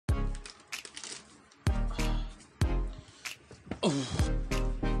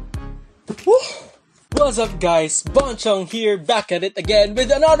What's up guys, Tsong here, back at it again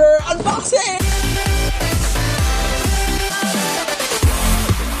with another unboxing!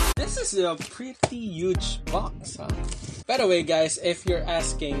 This is a pretty huge box, huh? By the way guys, if you're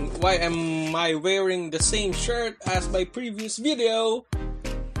asking why am I wearing the same shirt as my previous video,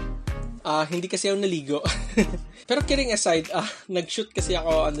 hindi kasi ako naligo. Pero kidding aside, nag-shoot kasi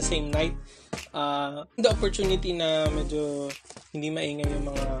ako on the same night. The opportunity na medyo hindi maingay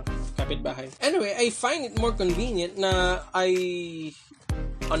yung mga kapitbahay. Anyway, I find it more convenient na I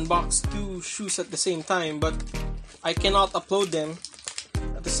unbox two shoes at the same time, but I cannot upload them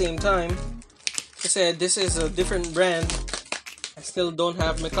at the same time kasi this is a different brand. I still don't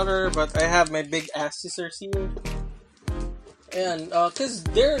have my cutter, but I have my big ass scissors here. And because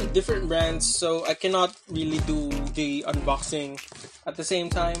they're different brands, so I cannot really do the unboxing at the same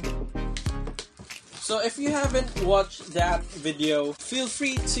time. So if you haven't watched that video, feel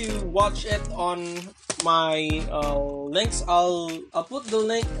free to watch it on my links. I'll put the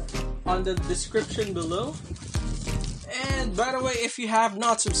link on the description below. And by the way, if you have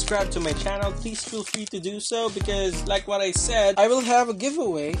not subscribed to my channel, please feel free to do so, because like what I said, I will have a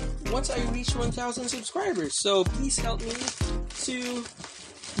giveaway once I reach 1,000 subscribers. So please help me to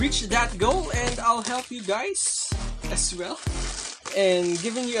reach that goal, and I'll help you guys as well, and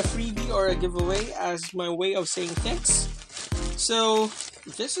giving you a freebie or a giveaway as my way of saying thanks. So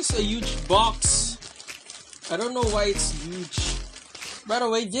this is a huge box. I don't know why it's huge. By the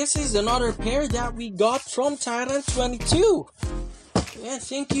way, this is another pair that we got from Thailand 22. Yeah,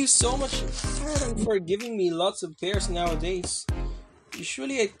 thank you so much Thailand for giving me lots of pairs nowadays.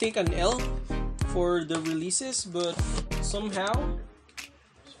 Usually I take an L for the releases, but somehow,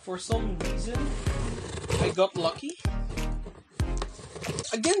 for some reason, I got lucky.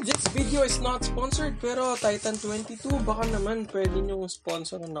 Again, this video is not sponsored, pero Titan 22, baka naman pwede nyong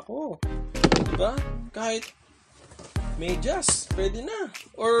sponsoran ako. Diba? Kahit medyas, pwede na.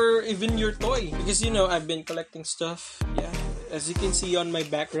 Or even your toy. Because you know, I've been collecting stuff. Yeah, as you can see on my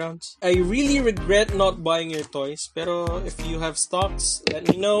backgrounds. I really regret not buying your toys. Pero if you have stocks, let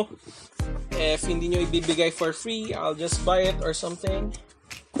me know. If hindi nyo ibibigay for free, I'll just buy it or something.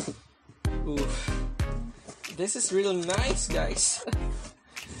 Ooh. This is real nice, guys.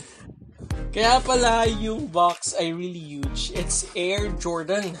 Kaya pala yung box ay really huge. It's Air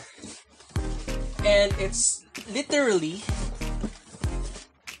Jordan. And it's literally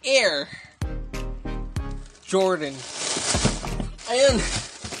Air Jordan. Ayun.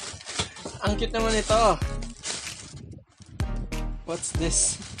 Ang cute naman ito. What's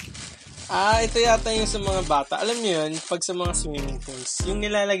this? Ito yata yung sa mga bata. Alam niyo yun, pag sa mga swimming pools, yung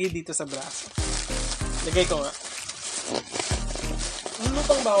nilalagay dito sa braso. Lagay ko nga.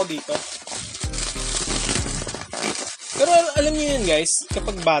 Lulutang ba ako dito? Pero alam niyo yun guys,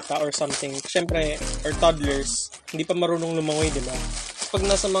 kapag bata or something, syempre, or toddlers, hindi pa marunong lumangoy, di ba? Pag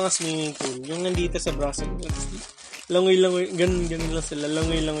nasa mga swimming pool, yung nandito sa braso, langoy-langoy, ganun lang sila,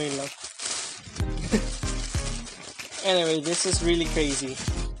 langoy-langoy lang. Anyway, this is really crazy.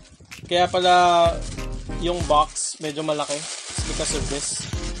 Kaya pala yung box medyo malaki. It's because of this.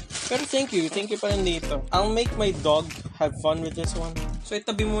 Pero thank you pa rin dito. I'll make my dog have fun with this one. So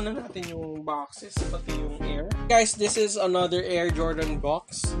itabi muna natin yung boxes, pati yung Air. Guys, this is another Air Jordan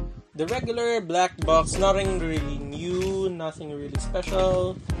box. The regular black box, nothing really new, nothing really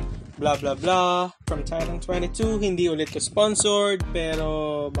special. Blah blah blah. From Thailand 22, hindi ulit ko sponsored,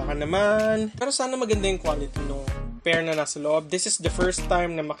 pero baka naman. Pero sana maganda yung quality no pair na nasa loob. This is the first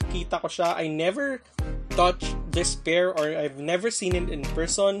time na makikita ko siya. I never touched this pair, or I've never seen it in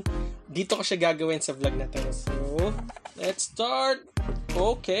person. Dito ko siya gagawin sa vlog na to. So, let's start.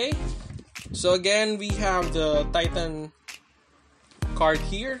 Okay. So again, we have the Titan card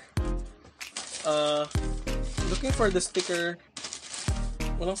here. Looking for the sticker.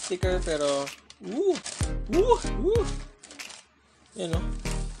 Walang sticker pero woo! You know.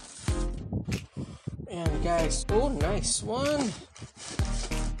 And guys, oh nice one.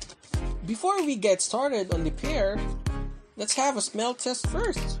 Before we get started on the pair, let's have a smell test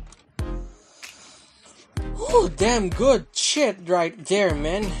first. Oh, damn good shit right there,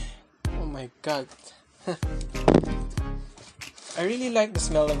 man. Oh my god. I really like the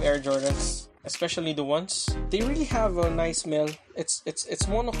smell of Air Jordans, especially the ones. They really have a nice smell. It's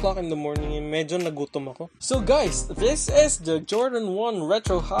 1 o'clock in the morning and medyo nagutom ako. So guys, this is the Jordan 1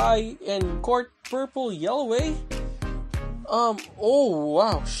 Retro High in Court Purple Yellowway. Oh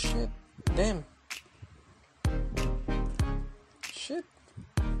wow, shit. Damn. Shit.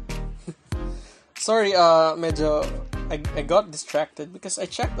 Sorry, medyo I got distracted because I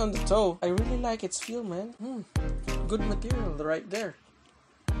checked on the toe. I really like its feel, man. good material right there.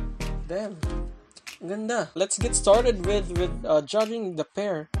 Damn. Ganda. Let's get started with judging the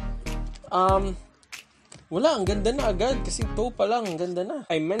pair. Wala, ang ganda na agad kasi toe pa lang, ang ganda na.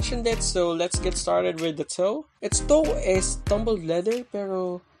 I mentioned it, so let's get started with the toe. Its toe is tumbled leather,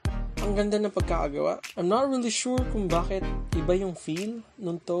 pero ang ganda na pagkakagawa. I'm not really sure kung bakit iba yung feel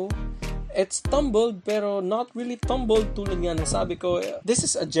nung toe. It's tumbled, pero not really tumbled tulad nga ng sabi ko. This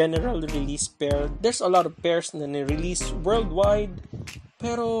is a general release pair. There's a lot of pairs na ni-release worldwide,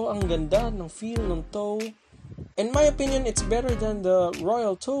 pero ang ganda ng feel ng toe. In my opinion, it's better than the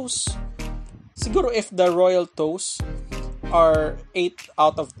Royal Toes. Siguro if the Royal Toes are 8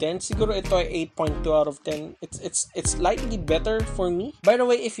 out of 10, siguro ito ay 8.2 out of 10. It's slightly better for me. By the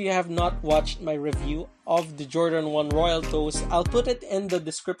way, if you have not watched my review of the Jordan 1 Royal Toes, I'll put it in the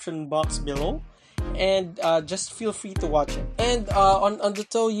description box below. And just feel free to watch it. And on the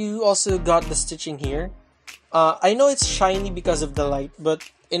toe, you also got the stitching here. I know it's shiny because of the light, but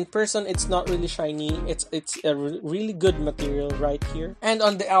in person, it's not really shiny. It's a really good material right here. And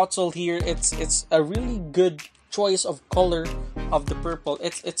on the outsole here, it's a really good choice of color of the purple.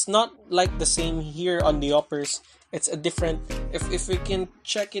 It's not like the same here on the uppers. It's a different. If we can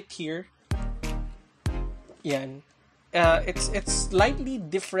check it here, yan. It's slightly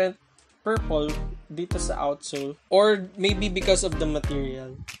different purple dito sa outsole, or maybe because of the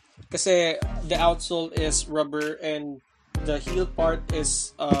material. Kasi the outsole is rubber and the heel part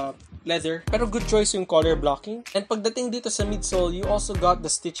is leather. Pero good choice yung color blocking. And pagdating dito sa midsole, you also got the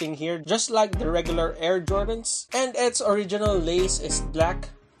stitching here, just like the regular Air Jordans. And its original lace is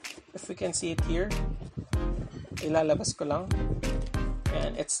black. If we can see it here. Ilalabas ko lang.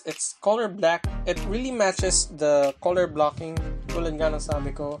 And it's color black. It really matches the color blocking. Tulad nga ng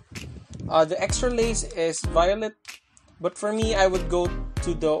sabi ko. The extra lace is violet. But for me, I would go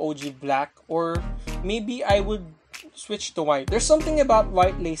to the OG black, or maybe I would switch to white. There's something about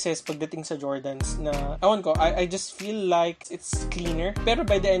white laces pagdating sa Jordans na, ewan ko, I just feel like it's cleaner. Pero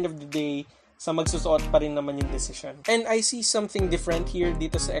by the end of the day, sa magsusuot pa rin naman yung decision. And I see something different here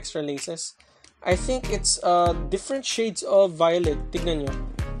dito sa extra laces. I think it's different shades of violet. Tignan nyo.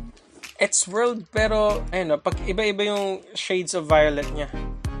 It's swirled, pero ayun, pag iba-iba yung shades of violet niya.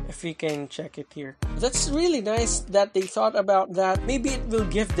 If we can check it here. That's really nice that they thought about that. Maybe it will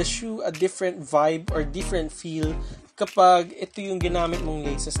give the shoe a different vibe or different feel kapag ito yung ginamit mong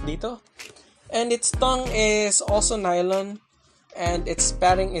laces dito. And its tongue is also nylon and its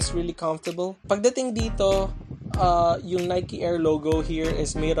padding is really comfortable. Pagdating dito, yung Nike Air logo here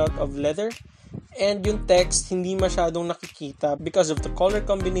is made out of leather. And yung text, hindi masyadong nakikita because of the color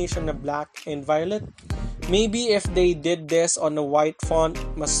combination na black and violet. Maybe if they did this on a white font,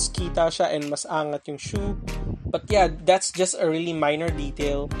 mas kita siya and mas angat yung shoe. But yeah, that's just a really minor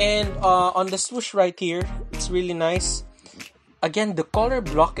detail. And on the swoosh right here, it's really nice. Again, the color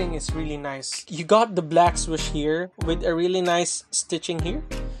blocking is really nice. You got the black swoosh here with a really nice stitching here.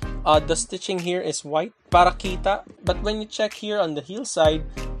 The stitching here is white, para kita. But when you check here on the heel side,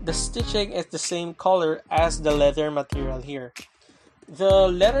 the stitching is the same color as the leather material here.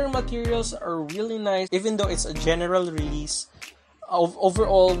 The leather materials are really nice, even though it's a general release.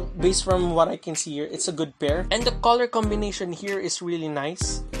 Overall, based from what I can see here, it's a good pair. And the color combination here is really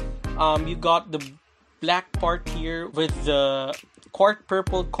nice. You got the black part here with the quart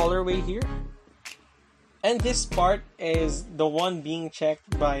purple colorway here. And this part is the one being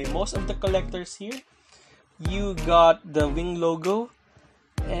checked by most of the collectors here. You got the wing logo.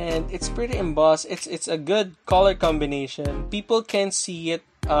 And it's pretty embossed. It's a good color combination. People can see it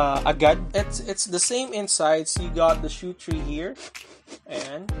agad. It's the same insides. You got the shoe tree here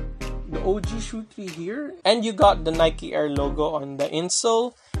and the OG shoe tree here, and you got the Nike Air logo on the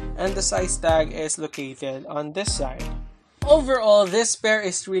insole, and the size tag is located on this side. Overall, this pair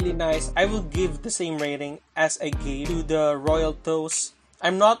is really nice. I will give the same rating as I gave to the Royal Toes.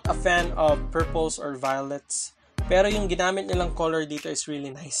 I'm not a fan of purples or violets. Pero yung ginamit nilang color dito is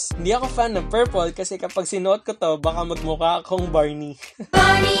really nice. Hindi ako fan ng purple kasi kapag sinuot ko to, baka magmukha akong Barney.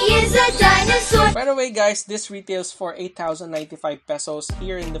 Barney is a dinosaur! By the way guys, this retails for 8,095 pesos.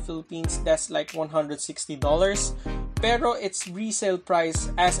 Here in the Philippines, that's like $160. Pero its resale price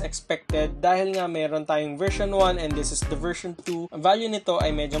as expected dahil nga meron tayong version 1 and this is the version 2. Ang value nito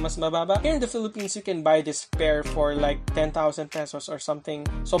ay medyo mas mababa. Here in the Philippines, you can buy this pair for like 10,000 pesos or something.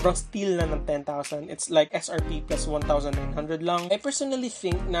 Sobrang steal na ng 10,000. It's like SRP plus 1,900 lang. I personally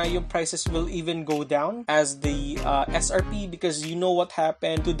think na yung prices will even go down as the SRP because you know what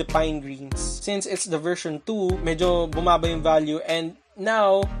happened to the pine greens. Since it's the version 2, medyo bumaba yung value and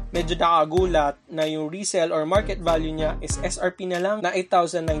Now, medyo nakagulat na yung resale or market value niya is SRP na lang na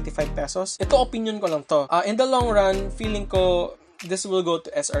 8,095 pesos. Ito opinion ko lang to. In the long run, feeling ko this will go to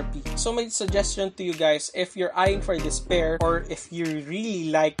SRP. So my suggestion to you guys, if you're eyeing for this pair or if you really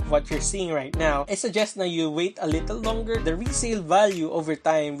like what you're seeing right now, I suggest na you wait a little longer. The resale value over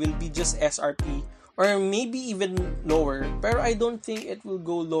time will be just SRP or maybe even lower. Pero I don't think it will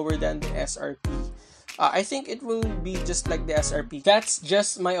go lower than the SRP. I think it will be just like the SRP. That's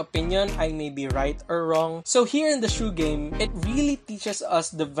just my opinion. I may be right or wrong. So here in the shoe game, it really teaches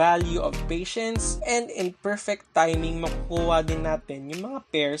us the value of patience and in perfect timing makukuha din natin yung mga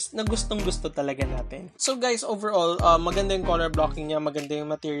pairs na gustong-gusto talaga natin. So guys, overall, maganda yung color blocking niya, maganda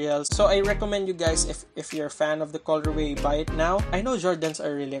yung materials. So I recommend you guys, if you're a fan of the colorway, buy it now. I know Jordans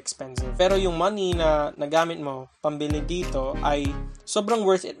are really expensive, pero yung money na nagamit mo pambili dito ay sobrang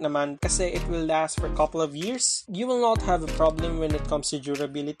worth it naman kasi it will last for a couple of years. You will not have a problem when it comes to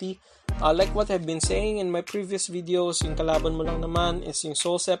durability. Like what I've been saying in my previous videos, yung kalaban mo lang naman is yung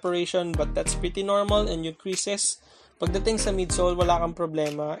sole separation, but that's pretty normal, and yung creases. Pagdating sa midsole, wala kang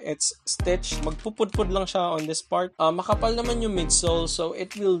problema. It's stitched. Magpupudpud lang siya on this part. Makapal naman yung midsole, so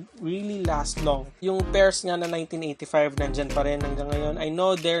it will really last long. Yung pairs nga na 1985, nandyan pa rin hanggang ngayon. I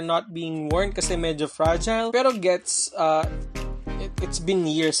know they're not being worn kasi medyo fragile, pero it's been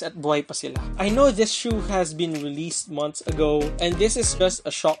years at buhay pa sila. I know this shoe has been released months ago, and this is just a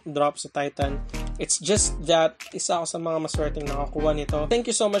shock drop sa Titan. It's just that isa ako sa mga maswerteng nakakuha nito. Thank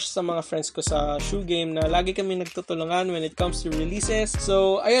you so much sa mga friends ko sa shoe game na lagi kami nagtutulungan when it comes to releases.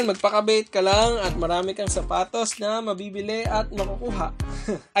 So, ayun, magpakabait ka lang at marami kang sapatos na mabibili at makukuha.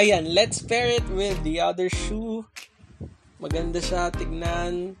 Ayan, let's pair it with the other shoe. Maganda siya,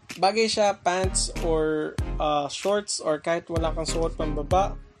 tignan. Bagay siya pants or shorts or kahit wala kang suot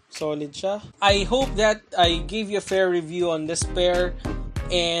pambaba. Solid siya. I hope that I gave you a fair review on this pair.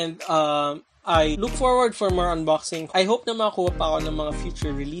 And I look forward for more unboxing. I hope na makakuha pa ako ng mga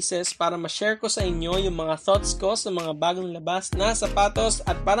future releases para ma-share ko sa inyo yung mga thoughts ko sa mga bagong labas na sapatos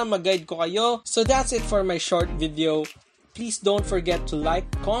at para mag-guide ko kayo. So that's it for my short video. Please don't forget to like,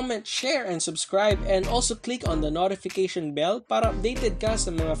 comment, share, and subscribe, and also click on the notification bell para updated ka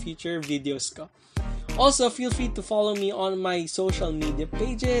sa mga future videos ko. Also, feel free to follow me on my social media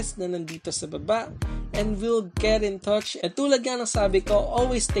pages na nandito sa baba, and we'll get in touch. And tulad nga ng sabi ko,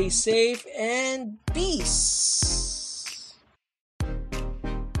 always stay safe and peace!